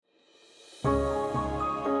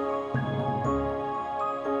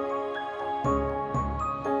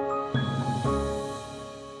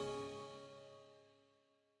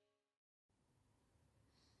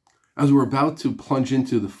As we're about to plunge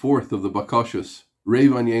into the fourth of the Bakashos,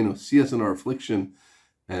 Reivanyenu, see us in our affliction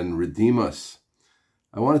and redeem us,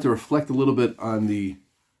 I wanted to reflect a little bit on the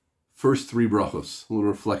first three brachos, a little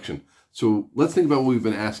reflection. So let's think about what we've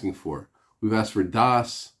been asking for. We've asked for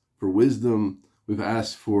das, for wisdom. We've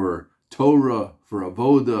asked for Torah, for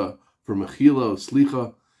avoda, for mechila,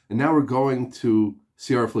 slicha. And now we're going to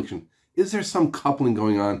see our affliction. Is there some coupling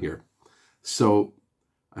going on here? So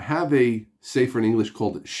I have a sefer in English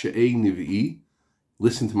called She'ei Nivi'i,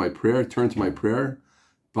 Listen to My Prayer, Turn to My Prayer,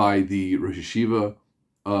 by the Rosh Yeshivah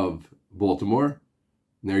of Baltimore,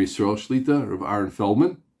 Ner Yisrael Shlita, Rav Aaron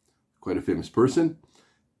Feldman, quite a famous person.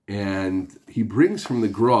 And he brings from the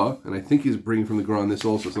Gra, and I think he's bringing from the Gra on this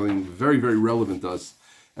also, something very, very relevant to us.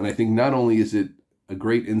 And I think not only is it a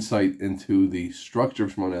great insight into the structure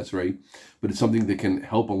of Shemoneh Esrei, but it's something that can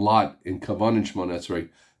help a lot in Kavan and Shemoneh Esrei,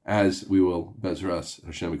 as we will, Bezras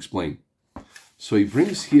Hashem, explain. So he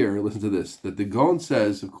brings here, listen to this, that the Gaon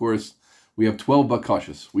says, of course, we have 12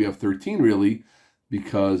 bakashas. We have 13 really,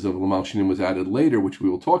 because of Lamal Shinim was added later, which we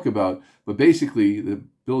will talk about. But basically, the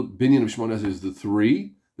binyan of Shemoneh Esrei is the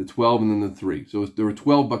 3, the 12, and then the 3. So there were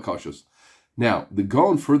 12 bakashas. Now, the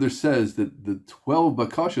Gaon further says that the 12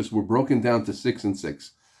 bakashas were broken down to 6 and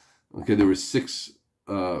 6. Okay, there were 6,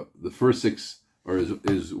 the first 6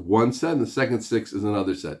 is one set, and the second 6 is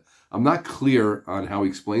another set. I'm not clear on how he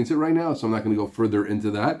explains it right now, so I'm not going to go further into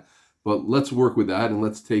that. But let's work with that, and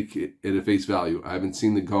let's take it at face value. I haven't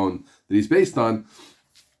seen the Gaon that he's based on,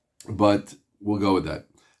 but we'll go with that.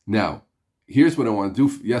 Now, here's what I want to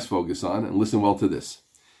do, focus on, and listen well to this.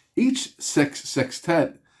 Each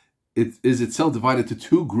sextet it is itself divided to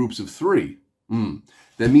 2 groups of 3.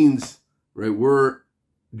 That means, right, we're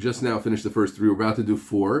just now finished the first 3, we're about to do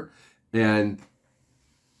 4, and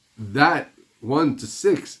that 1 to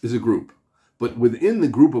 6 is a group. But within the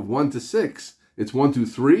group of 1 to 6, it's 1, 2,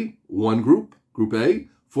 3, one group, group A,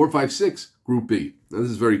 4, 5, 6, group B. Now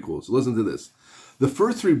this is very cool. So listen to this. The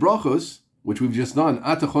first 3 brachos, which we've just done,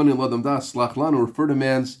 Atachoni Ladam Das, Slach Lanu, refer to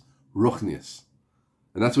man's ruchnius.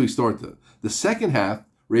 And that's what we start to. The second half,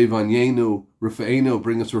 Reivanyenu, Rifeinu,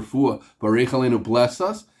 bring us refuah, Barechalenu, bless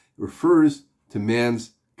us, refers to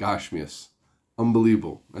man's gashmius.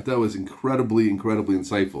 Unbelievable. I thought it was incredibly, incredibly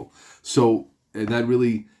insightful. So, and that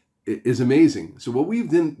really is amazing. So what we've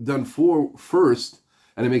done first,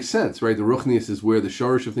 and it makes sense, right? The ruchnius is where the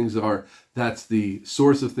shorish of things are. That's the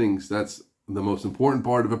source of things. That's the most important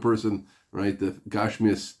part of a person, right? The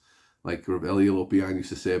gashmius, like Rav Eli Lopian used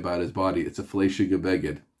to say about his body, it's a fleishy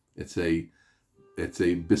gebeged. It's a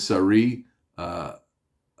bisari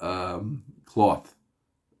cloth,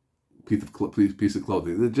 piece of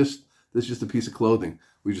clothing. This is just a piece of clothing.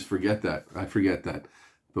 We just forget that. I forget that.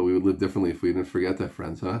 But we would live differently if we didn't forget that,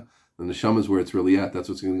 friends, huh? And the Neshama is where it's really at. That's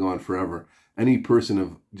what's going to go on forever. Any person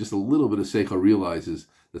of just a little bit of seicha realizes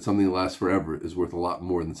that something that lasts forever is worth a lot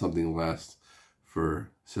more than something that lasts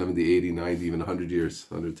for 70, 80, 90, even 100 years,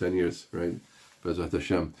 110 years, right? Bezrat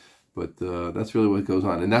Hashem. But that's really what goes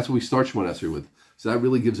on. And that's what we start Shemoneh Esrei with. So that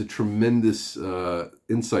really gives a tremendous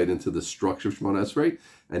insight into the structure of Shemoneh Esrei.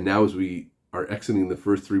 And now as we are exiting the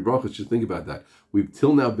first 3 brachos, just think about that. We've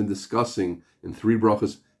till now been discussing in 3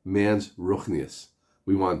 brachos man's ruchnius.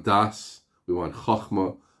 We want das, we want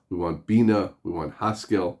chachma, we want bina, we want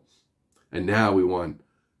haskel, and now we want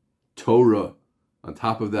Torah on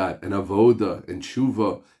top of that, and avoda, and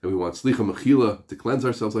tshuva, and we want slicha mechila to cleanse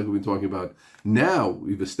ourselves like we've been talking about. Now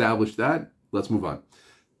we've established that, let's move on.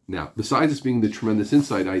 Now, besides this being the tremendous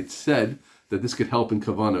insight, I said that this could help in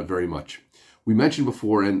Kavana very much. We mentioned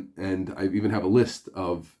before, and I even have a list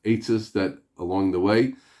of eitzes that along the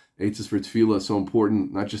way, eitzes for tefillah is so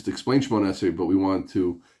important, not just to explain Shemoneh Esrei, but we want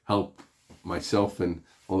to help myself and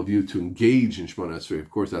all of you to engage in Shemoneh Esrei.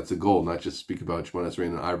 Of course, that's the goal, not just speak about Shemoneh Esrei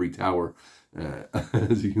in an ivory tower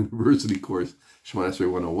as a university course, Shemoneh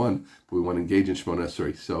Esrei 101, but we want to engage in Shemoneh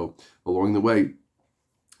Esrei. So along the way,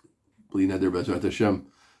 Bezrat Hashem,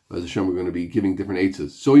 we're going to be giving different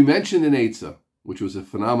eitzes. So we mentioned an eitzah, which was a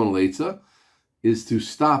phenomenal eitzah, is to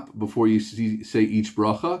stop before you say each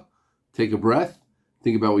bracha, take a breath,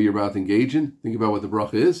 think about what you're about to engage in, think about what the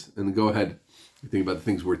bracha is, and then go ahead. Think about the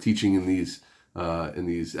things we're teaching in these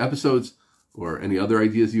episodes, or any other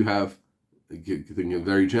ideas you have. Thinking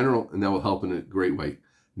very general, and that will help in a great way.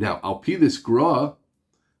 Now, al pi this gra,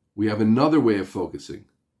 we have another way of focusing.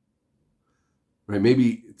 Right?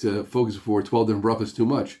 Maybe to focus for 12 different brachas too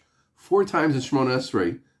much. 4 times in Shemoneh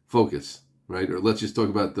Esrei, focus. Right? Or let's just talk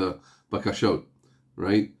about the bakashot.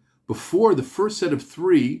 Right? Before the first set of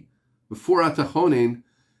 3, before Atachonin,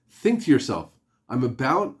 think to yourself, I'm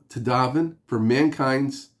about to daven for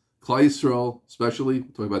mankind's, Klal Yisrael especially,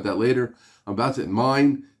 we'll talk about that later. I'm about to,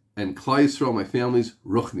 mine and Klal Yisrael, my family's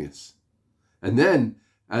ruchnius. And then,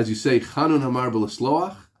 as you say, Chanun Hamar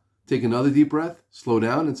B'Lesloach, take another deep breath, slow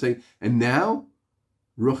down, and say, and now,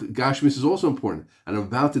 Gashmis is also important, and I'm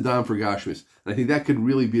about to daven for Gashmis. And I think that could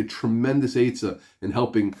really be a tremendous eitzah in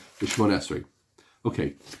helping the Shemoneh Esrei.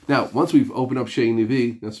 Okay, now, once we've opened up Shei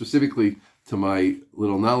Nivi, now specifically to my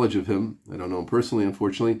little knowledge of him, I don't know him personally,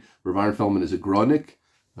 unfortunately, Rav Aaron Feldman is a Gronik.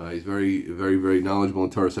 He's very, very, very knowledgeable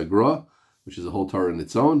in Torah Sagra, which is a whole Torah in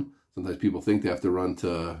its own. Sometimes people think they have to run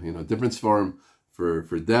to, different Sfarim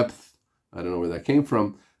for depth. I don't know where that came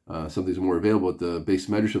from. Something's more available. The base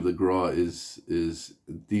medrash of the Gra is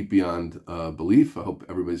deep beyond belief. I hope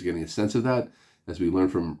everybody's getting a sense of that as we learn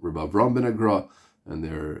from Rabbi Avram ben Agra, and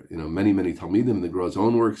there are many Talmidim in the Gra's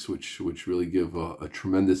own works, which really give a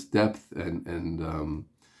tremendous depth and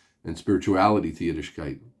spirituality to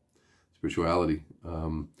Yiddishkeit. Spirituality.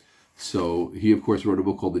 So he, of course, wrote a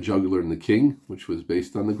book called The Juggler and the King, which was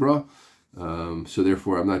based on the Gra. So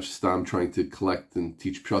therefore, I'm trying to collect and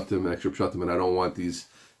teach pshatim and extra pshatim, and I don't want these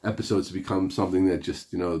episodes to become something that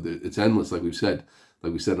just, it's endless, like we said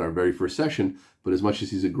in our very first session. But as much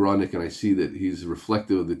as he's a Gronik, and I see that he's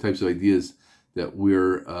reflective of the types of ideas that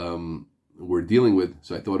we're dealing with,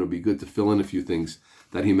 so I thought it would be good to fill in a few things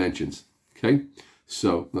that he mentions. Okay,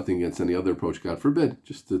 so nothing against any other approach, God forbid.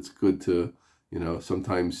 Just it's good to,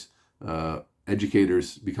 sometimes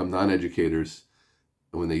educators become non-educators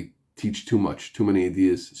when they teach too much, too many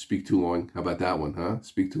ideas, speak too long. How about that one, huh?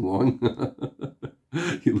 Speak too long?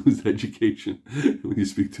 You lose education when you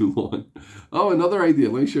speak too long. Oh, another idea.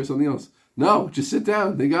 Let me share something else. No, just sit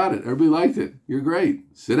down. They got it. Everybody liked it. You're great.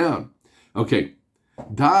 Sit down. Okay.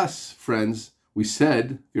 Das, friends, we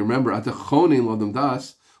said, if you remember, Atachonin Lodam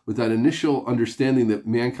Das, with that initial understanding that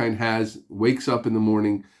mankind wakes up in the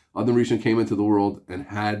morning, Adam Rishon came into the world and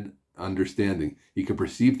had understanding. He could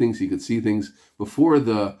perceive things, he could see things before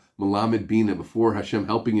the Malamed Bina, before Hashem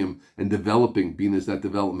helping him and developing. Bina is that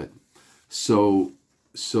development. So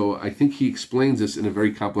I think he explains this in a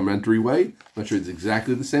very complimentary way. I'm not sure it's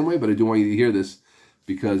exactly the same way, but I do want you to hear this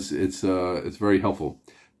because it's very helpful.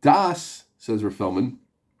 Das, says Rav Feldman,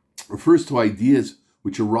 refers to ideas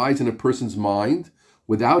which arise in a person's mind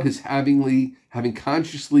without his having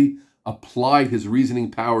consciously applied his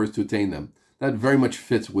reasoning powers to attain them. That very much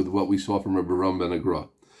fits with what we saw from Rabbi Ram ben Agra.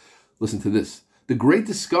 Listen to this. The great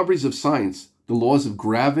discoveries of science, the laws of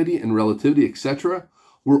gravity and relativity, etc.,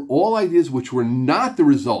 were all ideas which were not the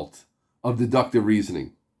result of deductive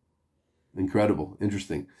reasoning. Incredible,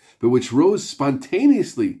 interesting. But which rose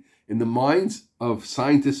spontaneously in the minds of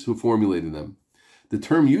scientists who formulated them. The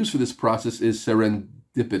term used for this process is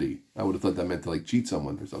serendipity. I would have thought that meant to cheat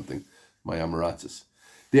someone or something. My amaratzis.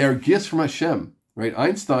 They are gifts from Hashem. Right?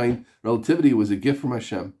 Einstein, relativity was a gift from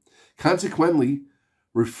Hashem. Consequently,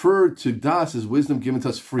 referred to Das as wisdom given to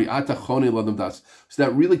us free. Atachone ladam das. So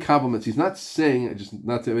that really complements. He's not saying, just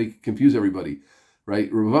not to confuse everybody,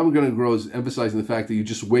 right? Rav Dovid Schoonmaker is emphasizing the fact that you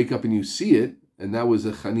just wake up and you see it, and that was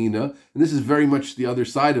a chanina. And this is very much the other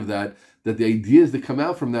side of that the ideas that come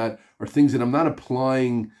out from that are things that I'm not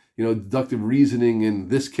applying, deductive reasoning in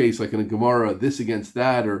this case, like in a Gemara, this against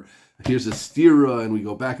that, or here's a stira, and we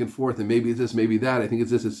go back and forth, and maybe it's this, maybe that. I think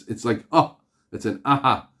it's this. It's like, it's an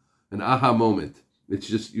aha moment. It's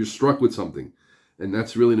just, you're struck with something. And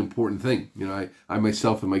that's really an important thing. I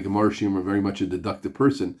myself and my Gemara Shim are very much a deductive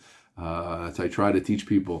person. So I try to teach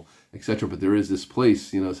people, etc. But there is this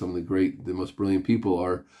place, some of the most brilliant people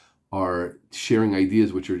are sharing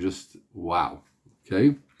ideas which are just wow.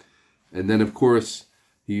 Okay? And then, of course,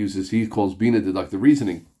 he calls Bina deductive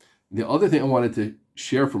reasoning. The other thing I wanted to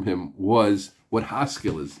share from him was what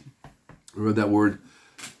Haskell is. Remember that word,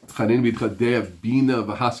 Bina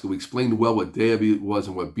v'Haskell. We explained well what Dea was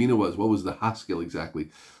and what Bina was. What was the Haskell exactly?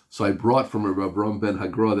 So I brought from Rav Ram ben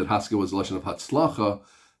Hagra that Haskell was a lesson of Hatzlacha,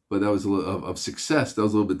 but that was of success. That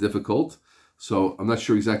was a little bit difficult. So I'm not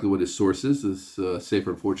sure exactly what his source is. This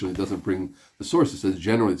Sefer, unfortunately, doesn't bring the source. It says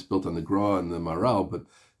generally it's built on the Gra and the Maral, but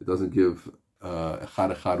it doesn't give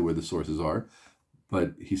echad where the sources are.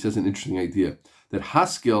 But he says an interesting idea, that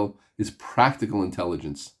Haskell is practical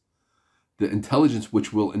intelligence, the intelligence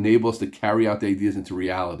which will enable us to carry out the ideas into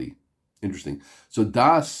reality. Interesting. So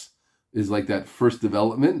Das is like that first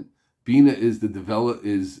development. Bina is not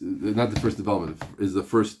the first development, is the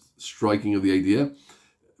first striking of the idea.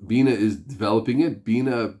 Bina is developing it.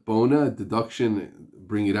 Bina, Bona, deduction,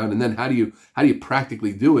 bring it out. And then how do you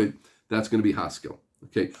practically do it? That's going to be Haskell.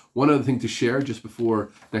 Okay. One other thing to share just before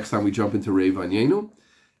next time we jump into Rei Vanyenu.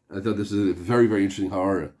 I thought this is a very, very interesting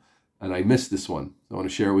ha'ara, and I missed this one. I want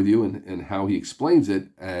to share with you and how he explains it,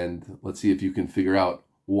 and let's see if you can figure out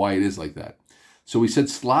why it is like that. So we said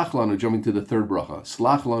slach lanu, jumping to the third bracha.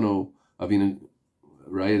 Slach lanu avinu,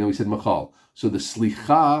 right? And then we said machal. So the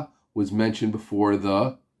slicha was mentioned before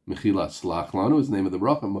the mechila. Slach lanu is the name of the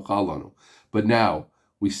bracha, machal lanu. But now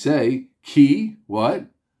we say ki, what?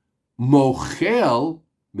 Mochel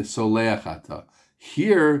misoleachata.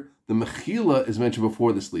 Here, the mechila is mentioned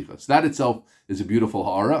before the slicha. So that itself is a beautiful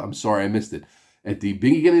ha'ara. I'm sorry I missed it. At the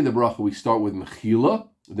beginning of the bracha, we start with mechila,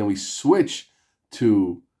 then we switch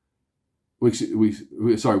to, we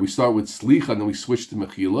start with slicha, and then we switch to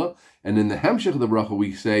mechila. And in the hemshech of the bracha,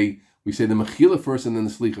 we say the mechila first and then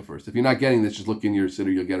the slicha first. If you're not getting this, just look in your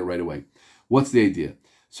siddur, you'll get it right away. What's the idea?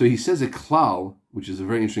 So he says a klal, which is a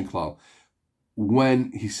very interesting klal,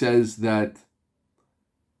 when he says that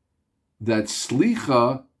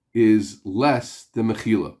slicha is less than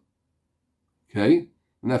mechila. Okay?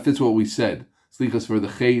 And that fits what we said. Slicha is for the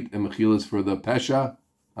chet and mechila is for the pesha,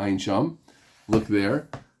 ayin sham. Look there.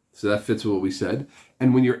 So that fits what we said.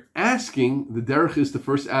 And when you're asking, the derech is to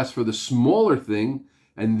first ask for the smaller thing,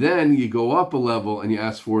 and then you go up a level and you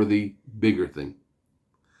ask for the bigger thing.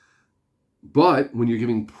 But when you're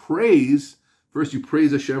giving praise, first you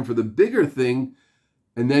praise Hashem for the bigger thing,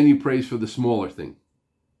 and then you praise for the smaller thing.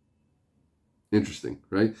 Interesting,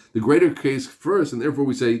 right? The greater case first, and therefore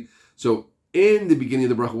we say, so in the beginning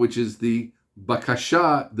of the bracha, which is the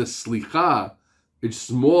bakasha, the slicha, it's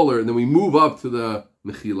smaller, and then we move up to the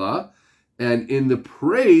mechila, and in the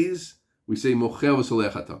praise, we say mochel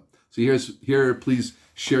v'solechata. So here, please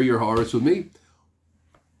share your ha'aras with me.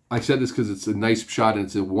 I said this because it's a nice shot and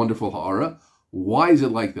it's a wonderful ha'ara. Why is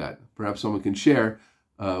it like that? Perhaps someone can share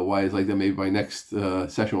why it's like that. Maybe by next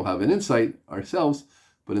session we'll have an insight ourselves.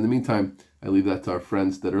 But in the meantime, I leave that to our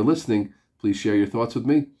friends that are listening. Please share your thoughts with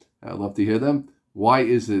me. I'd love to hear them. Why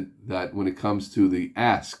is it that when it comes to the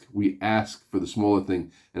ask, we ask for the smaller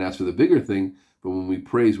thing and ask for the bigger thing, but when we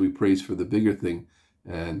praise for the bigger thing,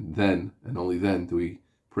 and then, and only then, do we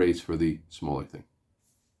praise for the smaller thing?